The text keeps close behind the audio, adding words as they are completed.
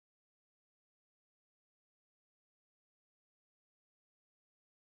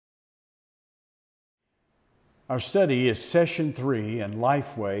Our study is Session 3 in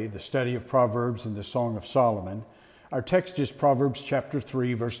Lifeway, the study of Proverbs and the Song of Solomon. Our text is Proverbs chapter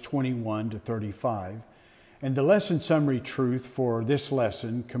 3, verse 21 to 35. And the lesson summary truth for this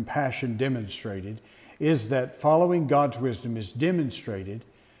lesson, Compassion Demonstrated, is that following God's wisdom is demonstrated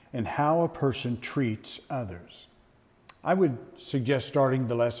in how a person treats others. I would suggest starting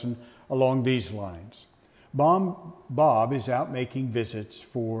the lesson along these lines. Bob is out making visits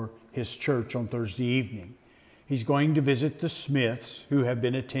for his church on Thursday evening. He's going to visit the Smiths, who have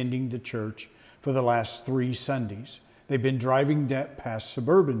been attending the church for the last 3 Sundays. They've been driving past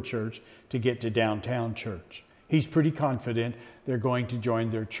suburban church to get to downtown church. He's pretty confident they're going to join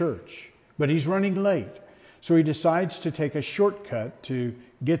their church, but he's running late. So he decides to take a shortcut to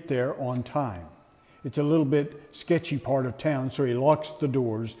get there on time. It's a little bit sketchy part of town, so he locks the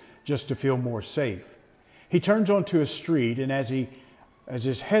doors just to feel more safe. He turns onto a street, and as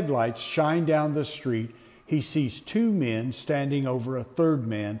his headlights shine down the street, he sees 2 men standing over a 3rd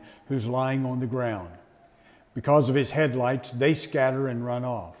man who's lying on the ground. Because of his headlights, they scatter and run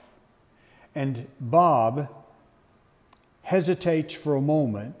off. And Bob hesitates for a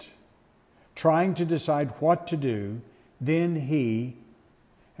moment, trying to decide what to do. Then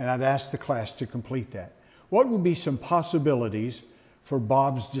and I'd ask the class to complete that. What would be some possibilities for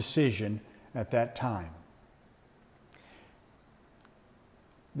Bob's decision at that time?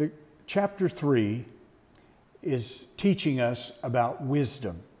 The chapter 3 is teaching us about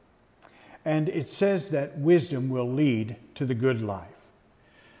wisdom. And it says that wisdom will lead to the good life.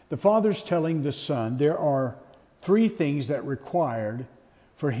 The Father's telling the Son there are 3 things that are required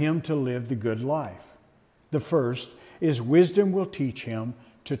for him to live the good life. The first is wisdom will teach him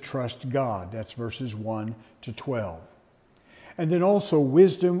to trust God. That's verses 1 to 12. And then also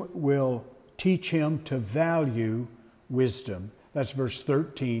wisdom will teach him to value wisdom. That's verse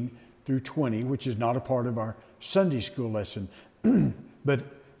 13 through 20, which is not a part of our Sunday school lesson. But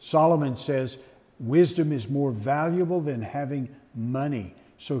Solomon says wisdom is more valuable than having money.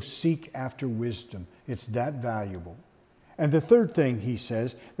 So seek after wisdom. It's that valuable. And the third thing he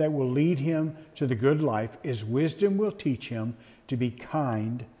says that will lead him to the good life is wisdom will teach him to be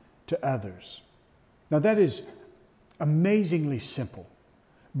kind to others. Now that is amazingly simple,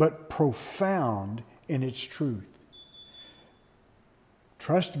 but profound in its truth.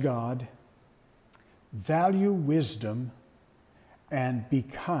 Trust God, value wisdom, and be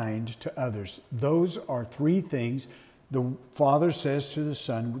kind to others. Those are 3 things the Father says to the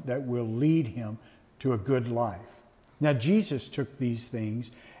Son that will lead him to a good life. Now, Jesus took these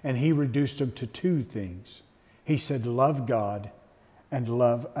things and he reduced them to 2 things. He said, love God and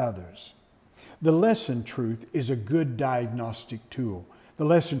love others. The lesson truth is a good diagnostic tool. The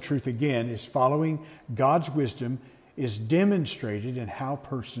lesson truth, again, is following God's wisdom is demonstrated in how a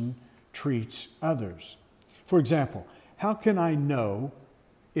person treats others. For example, how can I know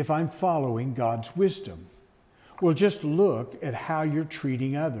if I'm following God's wisdom? Well, just look at how you're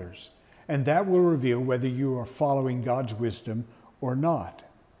treating others, and that will reveal whether you are following God's wisdom or not.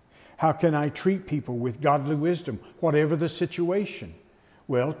 How can I treat people with godly wisdom, whatever the situation?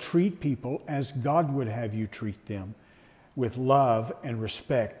 Well, treat people as God would have you treat them, with love and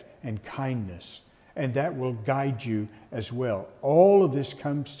respect and kindness, and that will guide you as well. All of this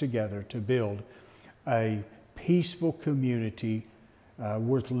comes together to build a peaceful community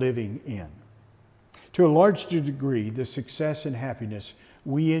worth living in. To a large degree, the success and happiness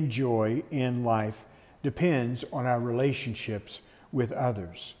we enjoy in life depends on our relationships with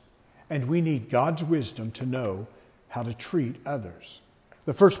others. And we need God's wisdom to know how to treat others.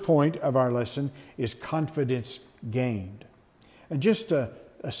 The first point of our lesson is confidence gained. And just a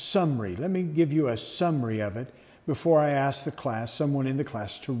summary, let me give you a summary of it before I ask someone in the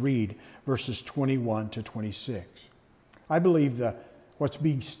class to read verses 21 to 26. I believe that what's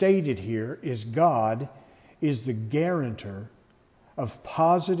being stated here is God is the guarantor of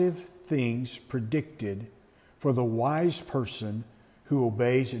positive things predicted for the wise person who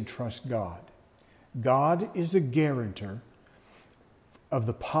obeys and trusts God. God is the guarantor of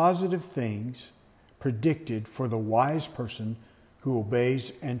the positive things predicted for the wise person who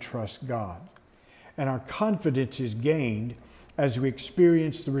obeys and trusts God. And our confidence is gained as we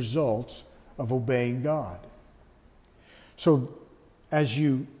experience the results of obeying God. So as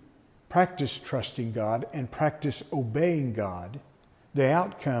you practice trusting God and practice obeying God, the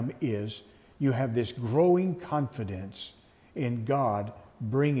outcome is you have this growing confidence in God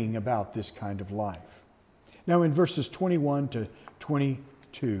bringing about this kind of life. Now in verses 21 to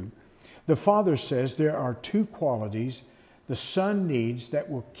 22, the Father says there are 2 qualities the Son needs that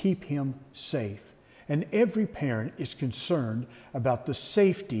will keep him safe. And every parent is concerned about the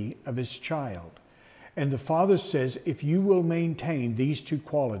safety of his child. And the Father says, if you will maintain these two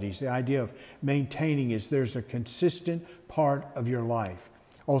qualities, the idea of maintaining is there's a consistent part of your life.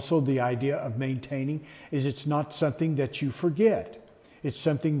 Also, the idea of maintaining is it's not something that you forget. It's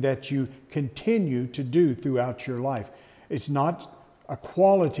something that you continue to do throughout your life. It's not a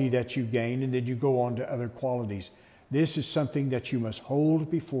quality that you gain and then you go on to other qualities. This is something that you must hold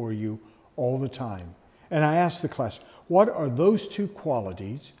before you all the time. And I asked the class, what are those two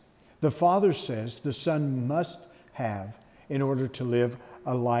qualities the Father says the Son must have in order to live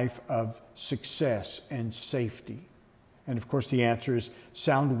a life of success and safety? And of course, the answer is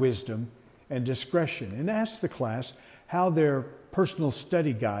sound wisdom and discretion. And asked the class how their personal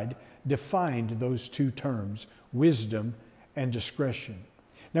study guide defined those two terms, wisdom and discretion.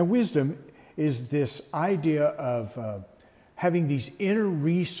 Now, wisdom is this idea of having these inner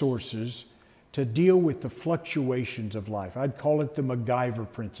resources to deal with the fluctuations of life. I'd call it the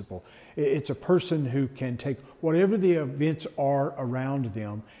MacGyver principle. It's a person who can take whatever the events are around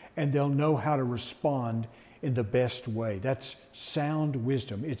them and they'll know how to respond in the best way. That's sound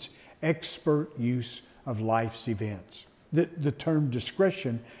wisdom. It's expert use of life's events. The term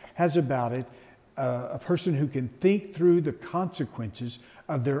discretion has about it a person who can think through the consequences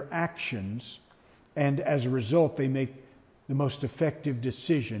of their actions, and as a result, they make the most effective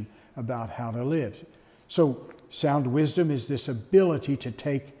decision about how to live. So sound wisdom is this ability to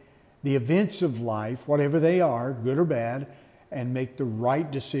take the events of life, whatever they are, good or bad, and make the right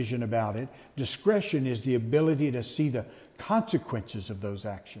decision about it. Discretion is the ability to see the consequences of those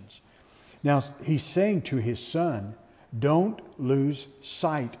actions. Now, he's saying to his Son, don't lose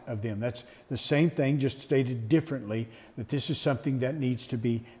sight of them. That's the same thing, just stated differently, that this is something that needs to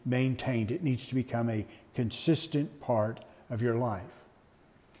be maintained. It needs to become a consistent part of your life.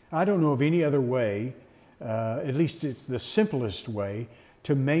 I don't know of any other way, at least it's the simplest way,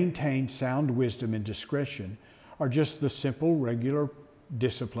 to maintain sound wisdom and discretion are just the simple, regular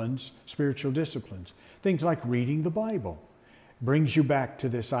disciplines, spiritual disciplines. Things like reading the Bible brings you back to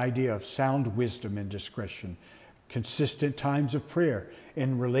this idea of sound wisdom and discretion. Consistent times of prayer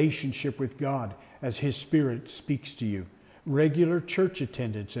in relationship with God as His Spirit speaks to you. Regular church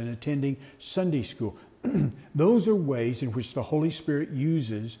attendance and attending Sunday school. Those are ways in which the Holy Spirit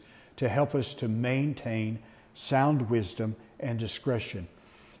uses to help us to maintain sound wisdom and discretion.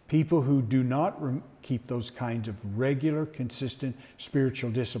 People who do not keep those kinds of regular, consistent spiritual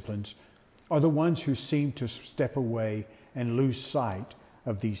disciplines are the ones who seem to step away and lose sight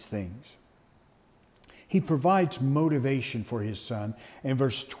of these things. He provides motivation for his Son in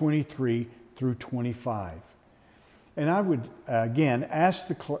verse 23 through 25. And I would, again, ask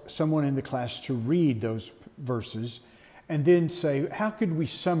someone in the class to read those verses and then say, how could we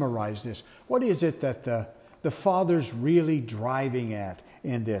summarize this? What is it that the Father's really driving at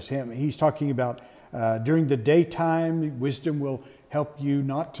in this? He's talking about during the daytime, wisdom will help you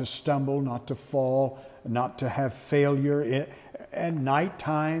not to stumble, not to fall, not to have failure. At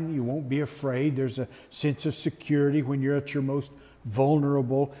nighttime, you won't be afraid. There's a sense of security when you're at your most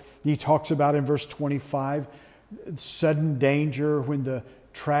vulnerable. He talks about in verse 25, sudden danger when the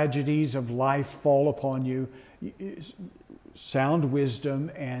tragedies of life fall upon you. Sound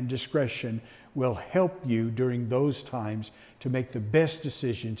wisdom and discretion will help you during those times to make the best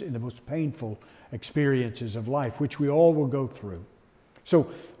decisions in the most painful experiences of life, which we all will go through. So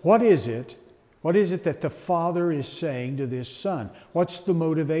what is it? What is it that the Father is saying to this Son? What's the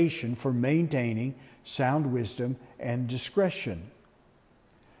motivation for maintaining sound wisdom and discretion?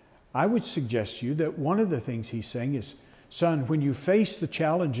 I would suggest to you that one of the things he's saying is, Son, when you face the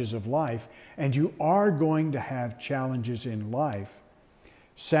challenges of life, and you are going to have challenges in life,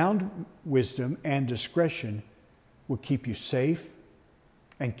 sound wisdom and discretion will keep you safe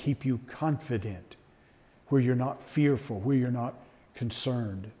and keep you confident, where you're not fearful, where you're not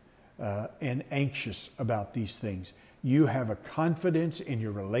concerned and anxious about these things. You have a confidence in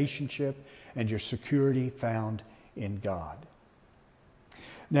your relationship and your security found in God.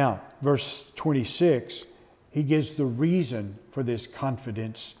 Now, verse 26, he gives the reason for this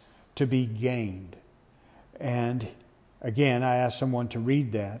confidence to be gained. And again, I asked someone to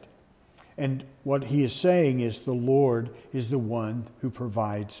read that. And what he is saying is the Lord is the one who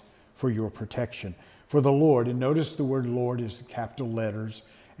provides for your protection. For the Lord, and notice the word Lord is capital letters,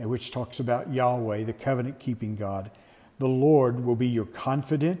 which talks about Yahweh, the covenant-keeping God. The Lord will be your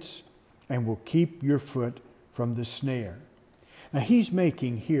confidence and will keep your foot from the snare. Now, he's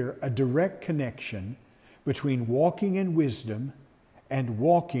making here a direct connection between walking in wisdom and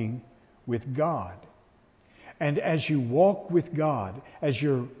walking with God. And as you walk with God, as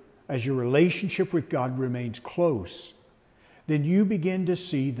your relationship with God remains close, then you begin to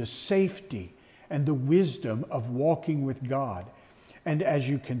see the safety and the wisdom of walking with God. And as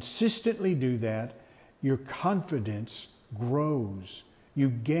you consistently do that, your confidence grows. You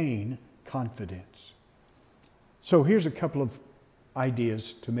gain confidence. So here's a couple of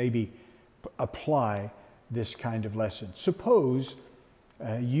ideas to maybe apply this kind of lesson. Suppose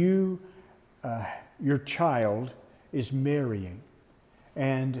your child is marrying,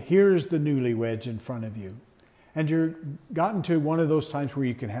 and here's the newlyweds in front of you. And you're gotten to one of those times where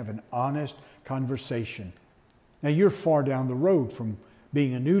you can have an honest conversation. Now you're far down the road from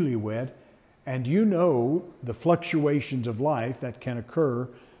being a newlywed, and you know the fluctuations of life that can occur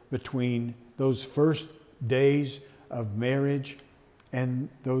between those first days of marriage and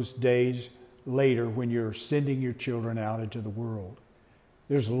those days later when you're sending your children out into the world.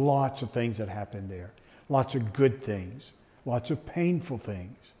 There's lots of things that happen there. Lots of good things, lots of painful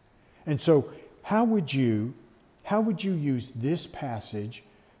things. And so how would you use this passage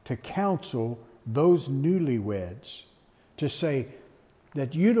to counsel those newlyweds, to say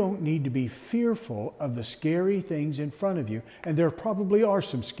that you don't need to be fearful of the scary things in front of you? And there probably are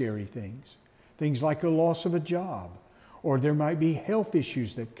some scary things. Things like a loss of a job, or there might be health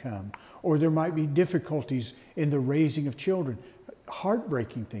issues that come, or there might be difficulties in the raising of children,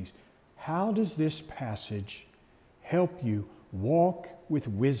 heartbreaking things. How does this passage help you walk with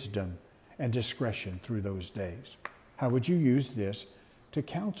wisdom and discretion through those days? How would you use this to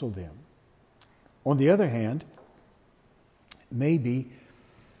counsel them? On the other hand, maybe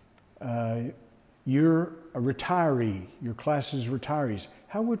you're a retiree, your class is retirees.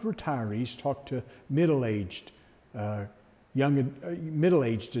 How would retirees talk to middle-aged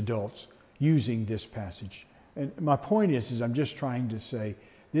adults using this passage? And my point is I'm just trying to say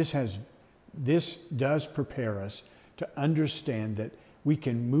this does prepare us to understand that we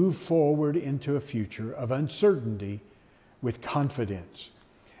can move forward into a future of uncertainty with confidence.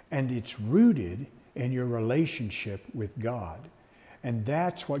 And it's rooted in your relationship with God. And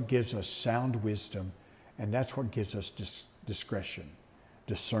that's what gives us sound wisdom, and that's what gives us discretion,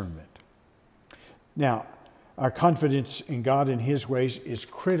 discernment. Now, our confidence in God and His ways is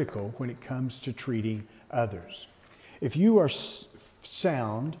critical when it comes to treating others. If you are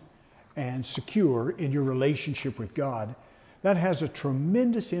sound and secure in your relationship with God, that has a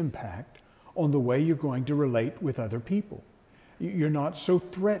tremendous impact on the way you're going to relate with other people. You're not so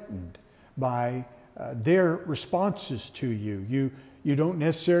threatened by their responses to you. You don't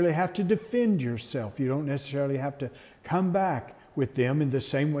necessarily have to defend yourself. You don't necessarily have to come back with them in the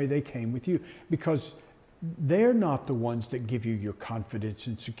same way they came with you, because they're not the ones that give you your confidence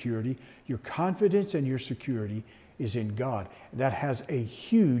and security. Your confidence and your security is in God. That has a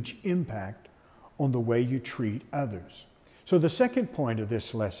huge impact on the way you treat others. So the second point of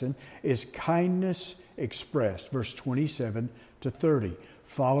this lesson is kindness expressed, verse 27 to 30.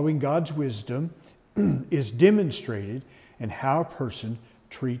 Following God's wisdom is demonstrated in how a person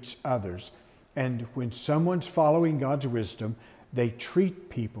treats others. And when someone's following God's wisdom, they treat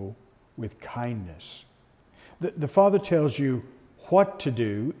people with kindness. The Father tells you what to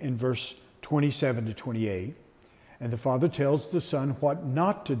do in verse 27 to 28, and the Father tells the Son what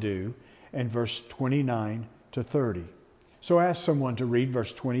not to do in verse 29 to 30. So ask someone to read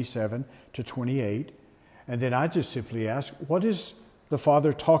verse 27 to 28, and then I just simply ask, what is the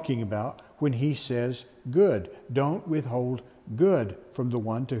Father talking about when He says good? Don't withhold good from the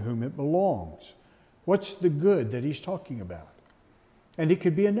one to whom it belongs. What's the good that He's talking about? And it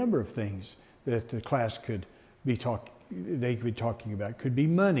could be a number of things that the class could be talking about. Could be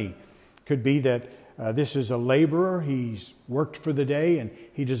money. Could be that this is a laborer. He's worked for the day and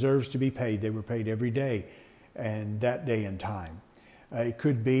he deserves to be paid. They were paid every day and that day and time. It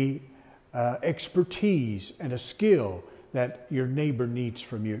could be expertise and a skill that your neighbor needs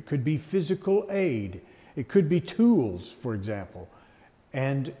from you. It could be physical aid. It could be tools, for example.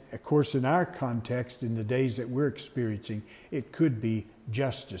 And of course, in our context, in the days that we're experiencing, it could be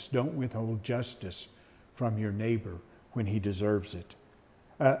justice. Don't withhold justice from your neighbor when he deserves it.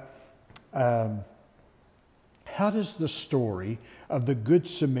 How does the story of the Good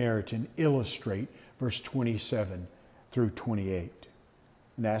Samaritan illustrate verse 27 through 28?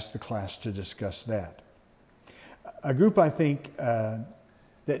 And ask the class to discuss that. A group I think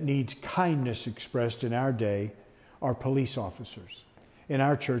that needs kindness expressed in our day are police officers. In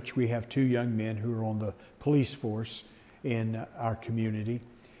our church, we have 2 young men who are on the police force in our community.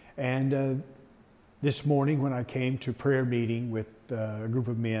 And this morning when I came to prayer meeting with a group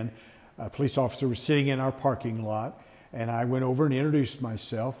of men, a police officer was sitting in our parking lot, and I went over and introduced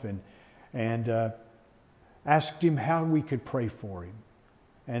myself and asked him how we could pray for him.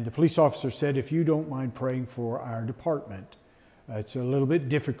 And the police officer said, if you don't mind praying for our department. It's a little bit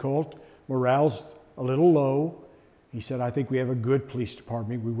difficult morale's a little low. He said, I think we have a good police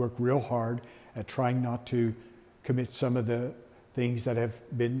department. We work real hard at trying not to commit some of the things that have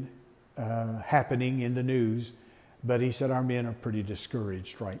been happening in the news. But he said, our men are pretty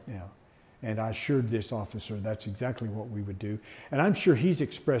discouraged right now. And I assured this officer that's exactly what we would do. And I'm sure he's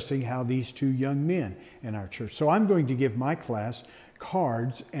expressing how these two young men in our church. So I'm going to give my class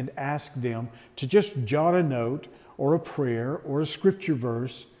cards and ask them to just jot a note or a prayer or a scripture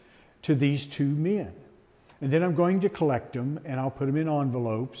verse to these two men. And then I'm going to collect them and I'll put them in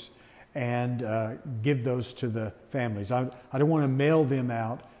envelopes and give those to the families. I don't want to mail them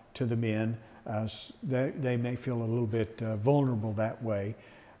out to the men. They may feel a little bit vulnerable that way.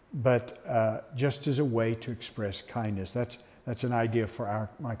 But just as a way to express kindness. That's an idea for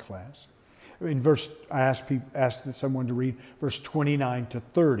my class. In I asked someone to read verse 29 to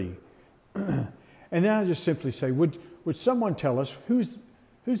 30. And then I just simply say, would someone tell us who's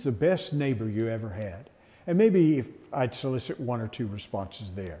the best neighbor you ever had? And maybe if I'd solicit one or two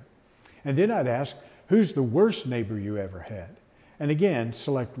responses there. And then I'd ask, who's the worst neighbor you ever had? And again,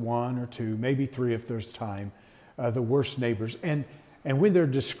 select one or two, maybe three if there's time, the worst neighbors. And when they're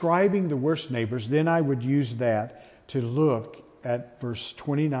describing the worst neighbors, then I would use that to look at verse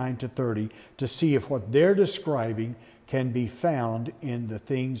 29 to 30 to see if what they're describing can be found in the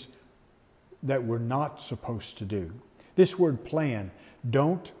things that we're not supposed to do. This word plan,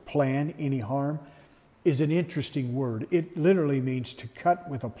 don't plan any harm, is an interesting word. It literally means to cut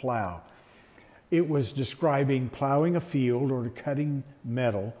with a plow. It was describing plowing a field or cutting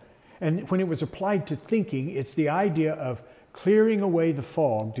metal. And when it was applied to thinking, it's the idea of clearing away the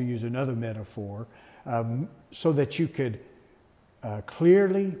fog, to use another metaphor, so that you could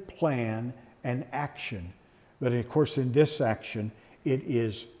clearly plan an action. But of course, in this action, it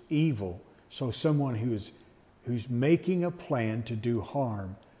is evil. So someone who's making a plan to do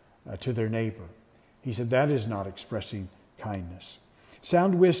harm to their neighbor. He said that is not expressing kindness.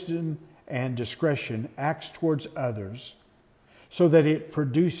 Sound wisdom and discretion acts towards others so that it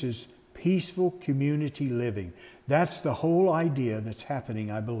produces peaceful community living. That's the whole idea that's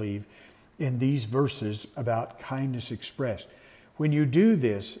happening, I believe, in these verses about kindness expressed. When you do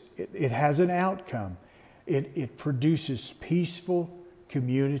this, it has an outcome. It produces peaceful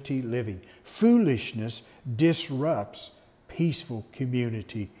community living. Foolishness disrupts peaceful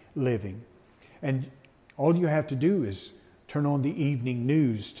community living. And all you have to do is turn on the evening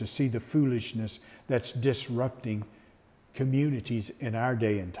news to see the foolishness that's disrupting communities in our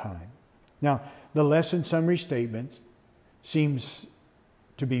day and time. Now, the lesson summary statement seems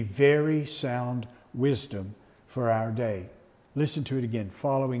to be very sound wisdom for our day. Listen to it again.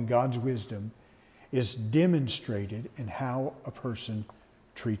 Following God's wisdom is demonstrated in how a person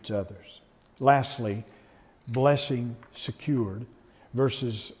treats others. Lastly, blessing secured,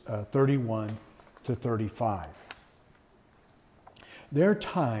 verses 31 to 35. There are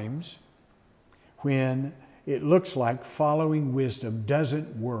times when it looks like following wisdom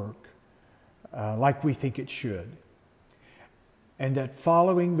doesn't work like we think it should, and that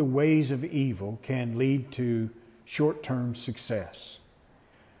following the ways of evil can lead to short-term success.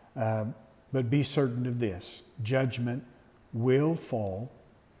 But be certain of this: judgment will fall.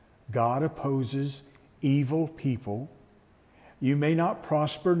 God opposes evil people. You may not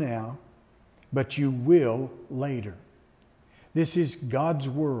prosper now, but you will later. This is God's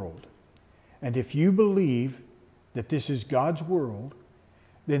world. And if you believe that this is God's world,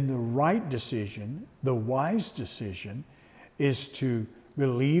 then the right decision, the wise decision, is to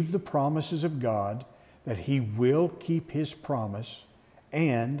believe the promises of God, that He will keep His promise,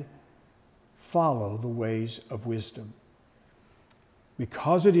 and follow the ways of wisdom.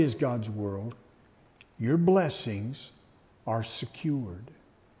 Because it is God's world, your blessings are secured.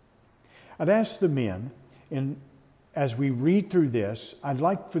 I'd ask the men, as we read through this, I'd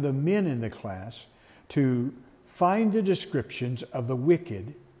like for the men in the class to find the descriptions of the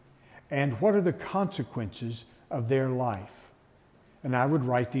wicked and what are the consequences of their life. And I would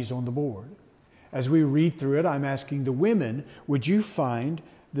write these on the board. As we read through it, I'm asking the women, would you find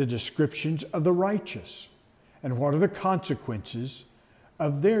the descriptions of the righteous? And what are the consequences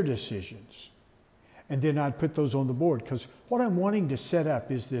of their decisions? And then I'd put those on the board, because what I'm wanting to set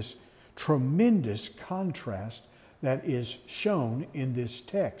up is this tremendous contrast that is shown in this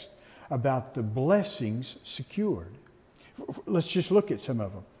text about the blessings secured. Let's just look at some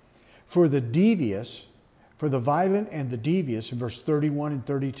of them. For the devious, for the violent and the devious, in verse 31 and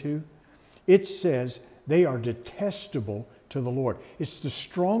 32, it says they are detestable to the Lord. It's the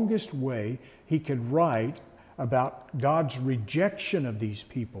strongest way he could write about God's rejection of these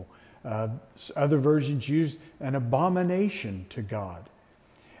people. Other versions use an abomination to God.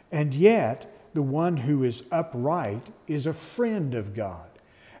 And yet, the one who is upright is a friend of God.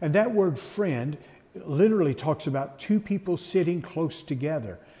 And that word friend literally talks about two people sitting close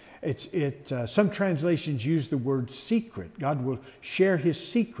together. Some translations use the word secret. God will share his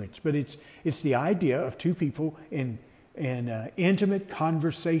secrets, but it's the idea of two people in intimate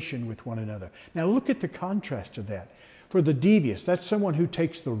conversation with one another. Now look at the contrast of that. For the devious, that's someone who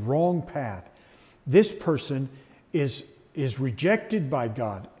takes the wrong path. This person is rejected by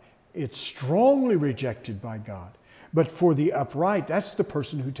God. It's strongly rejected by God. But for the upright, that's the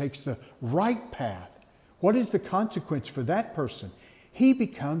person who takes the right path. What is the consequence for that person? He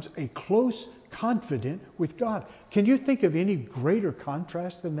becomes a close confidant with God. Can you think of any greater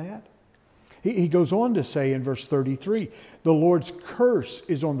contrast than that? He goes on to say in verse 33, the Lord's curse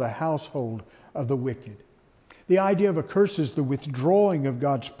is on the household of the wicked. The idea of a curse is the withdrawing of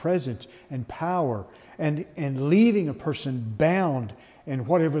God's presence and power and leaving a person bound in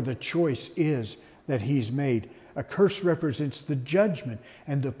whatever the choice is that he's made. A curse represents the judgment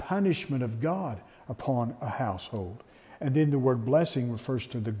and the punishment of God upon a household. And then the word blessing refers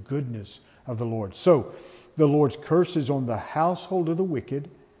to the goodness of the Lord. So the Lord's curse is on the household of the wicked,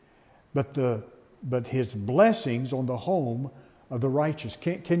 but his blessings on the home of the righteous.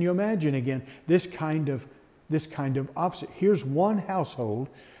 Can you imagine again this kind of opposite? Here's one household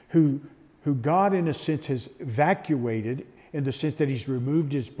who God in a sense has evacuated, in the sense that he's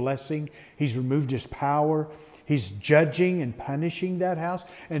removed his blessing, he's removed his power, he's judging and punishing that house.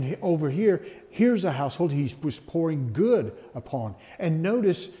 And over here, here's a household he was pouring good upon. And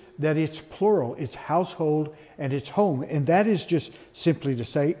notice that it's plural, it's household and it's home. And that is just simply to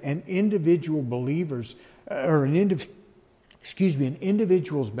say an individual believer's, or an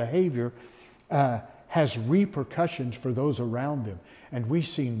individual's behavior has repercussions for those around them. And we've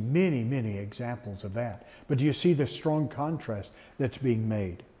seen many, many examples of that. But do you see the strong contrast that's being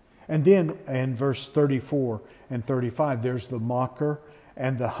made? And then in verse 34 and 35, there's the mocker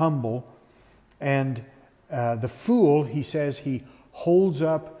and the humble. And the fool, he says, he holds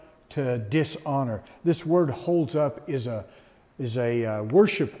up to dishonor. This word holds up is a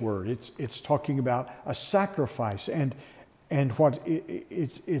worship word. It's talking about a sacrifice. And what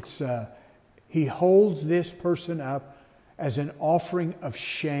he holds this person up as an offering of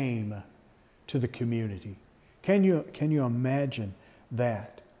shame to the community. Can you imagine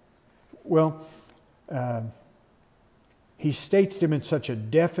that? Well, he states them in such a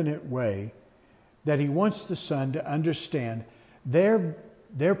definite way that he wants the son to understand their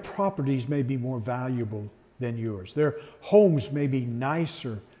properties may be more valuable than yours. Their homes may be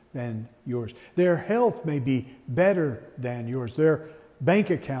nicer than yours. Their health may be better than yours. Their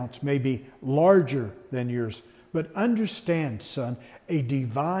bank accounts may be larger than yours. But understand, son, a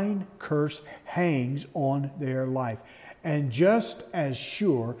divine curse hangs on their life. And just as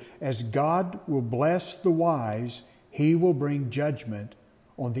sure as God will bless the wise, he will bring judgment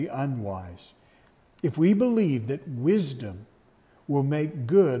on the unwise. If we believe that wisdom will make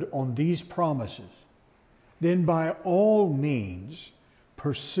good on these promises, then by all means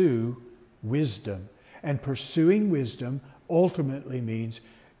pursue wisdom. And pursuing wisdom ultimately means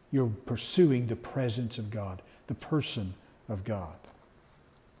you're pursuing the presence of God, the person of God.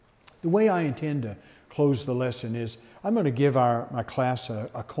 The way I intend to close the lesson is I'm going to give my class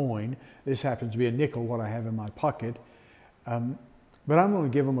a coin. This happens to be a nickel, what I have in my pocket. But I'm going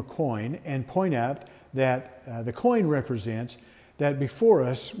to give them a coin and point out that the coin represents that before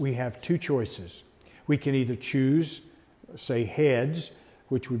us we have two choices. We can either choose, say, heads,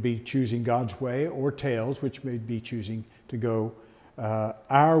 which would be choosing God's way, or tails, which may be choosing to go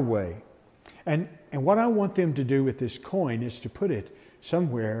our way. And what I want them to do with this coin is to put it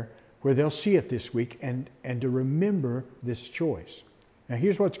somewhere where they'll see it this week and to remember this choice. Now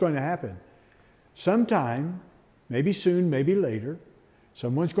here's what's going to happen. Sometime, maybe soon, maybe later,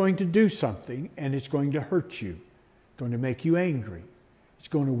 someone's going to do something and it's going to hurt you. It's going to make you angry. It's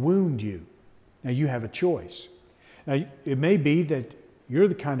going to wound you. Now you have a choice. Now it may be that you're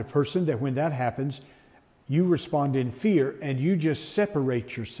the kind of person that when that happens, you respond in fear and you just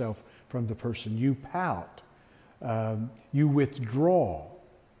separate yourself from the person. You pout. You withdraw.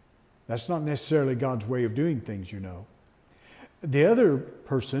 That's not necessarily God's way of doing things, you know. The other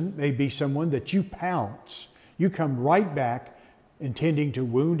person may be someone that you pounce. You come right back intending to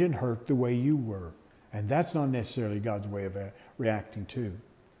wound and hurt the way you were. And that's not necessarily God's way of reacting to.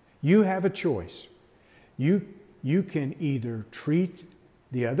 You have a choice. You can either treat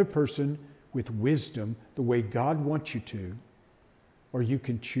the other person with wisdom the way God wants you to, or you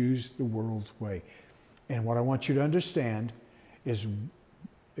can choose the world's way. And what I want you to understand is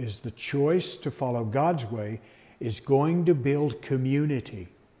the choice to follow God's way is going to build community.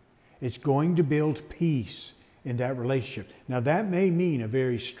 It's going to build peace in that relationship. Now, that may mean a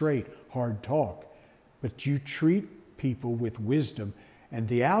very straight, hard talk, but you treat people with wisdom, and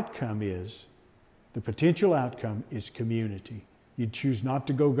the potential outcome is community. You choose not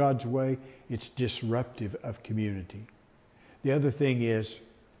to go God's way, it's disruptive of community. The other thing is,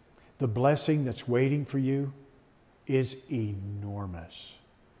 the blessing that's waiting for you is enormous.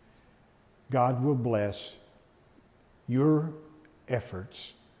 God will bless your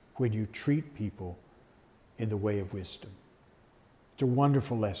efforts when you treat people in the way of wisdom. It's a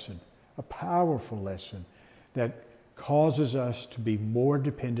wonderful lesson, a powerful lesson that causes us to be more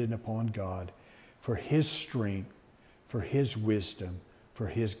dependent upon God for His strength, for His wisdom, for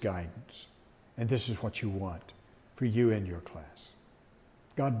His guidance. And this is what you want for you and your class.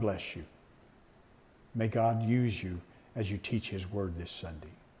 God bless you. May God use you as you teach His word this Sunday.